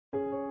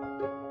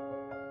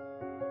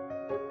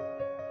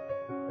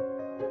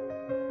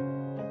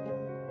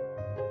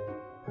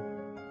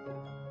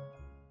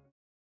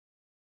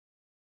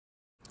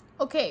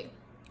Okay,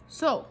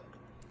 so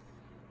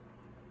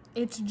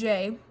it's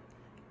Jay,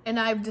 and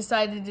I've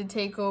decided to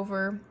take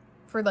over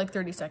for like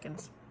 30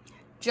 seconds.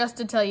 Just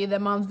to tell you that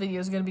Mom's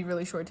video is going to be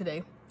really short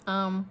today.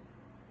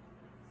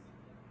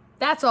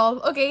 That's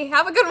all. Okay,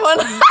 have a good one.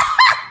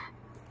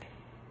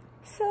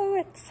 So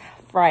it's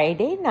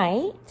Friday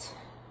night,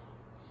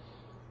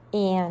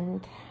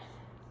 and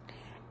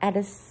I had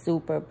a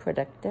super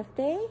productive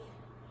day,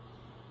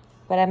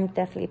 but I'm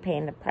definitely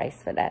paying the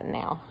price for that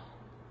now.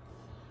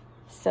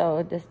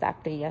 So this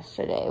doctor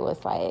yesterday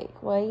was like,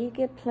 well, you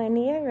get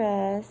plenty of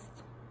rest,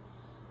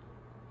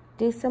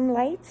 do some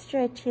light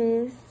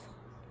stretches.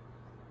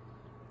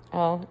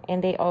 Oh,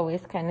 and they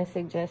always kind of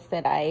suggest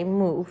that I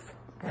move.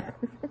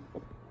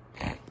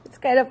 It's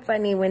kind of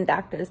funny when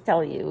doctors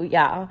tell you,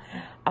 yeah,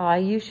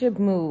 you should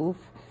move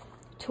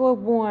to a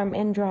warm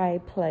and dry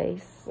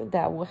place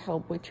that will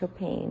help with your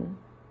pain.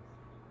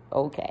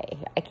 Okay,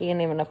 I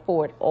can't even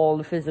afford all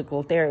the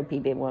physical therapy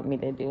they want me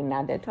to do.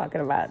 Now they're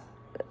talking about,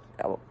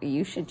 oh,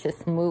 you should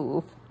just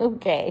move.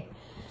 Okay.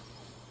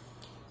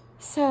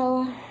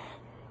 So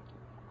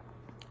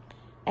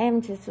I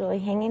am just really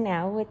hanging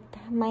out with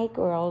my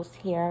girls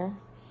here,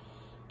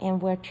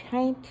 and we're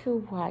trying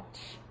to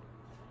watch,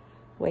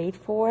 wait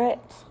for it,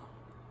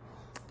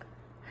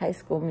 High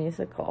School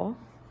Musical.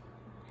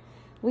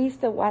 We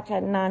used to watch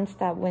it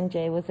nonstop when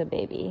Jay was a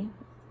baby,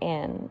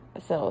 and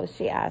so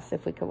she asked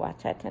if we could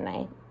watch that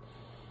tonight.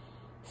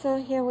 So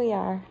here we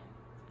are,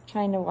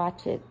 trying to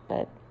watch it,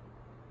 but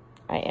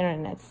our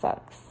internet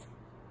sucks.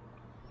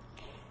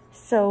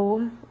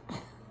 So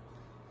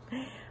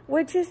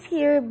we're just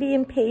here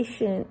being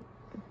patient.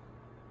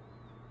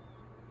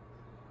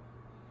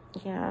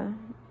 Yeah.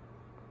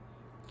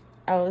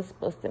 I was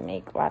supposed to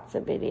make lots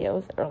of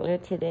videos earlier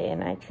today,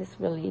 and I just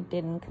really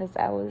didn't because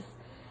I was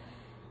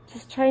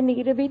just trying to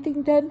get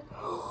everything done.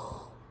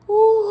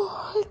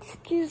 Oh,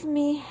 excuse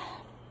me.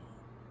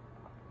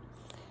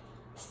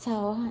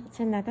 So it's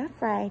another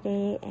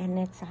Friday, and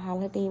it's a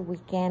holiday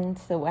weekend,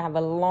 so we'll have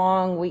a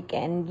long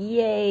weekend.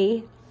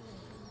 Yay!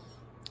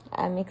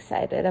 I'm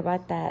excited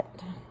about that.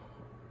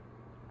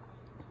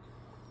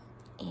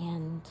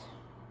 And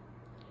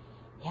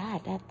yeah,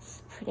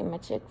 that's pretty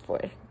much it for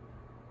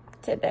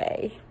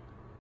today.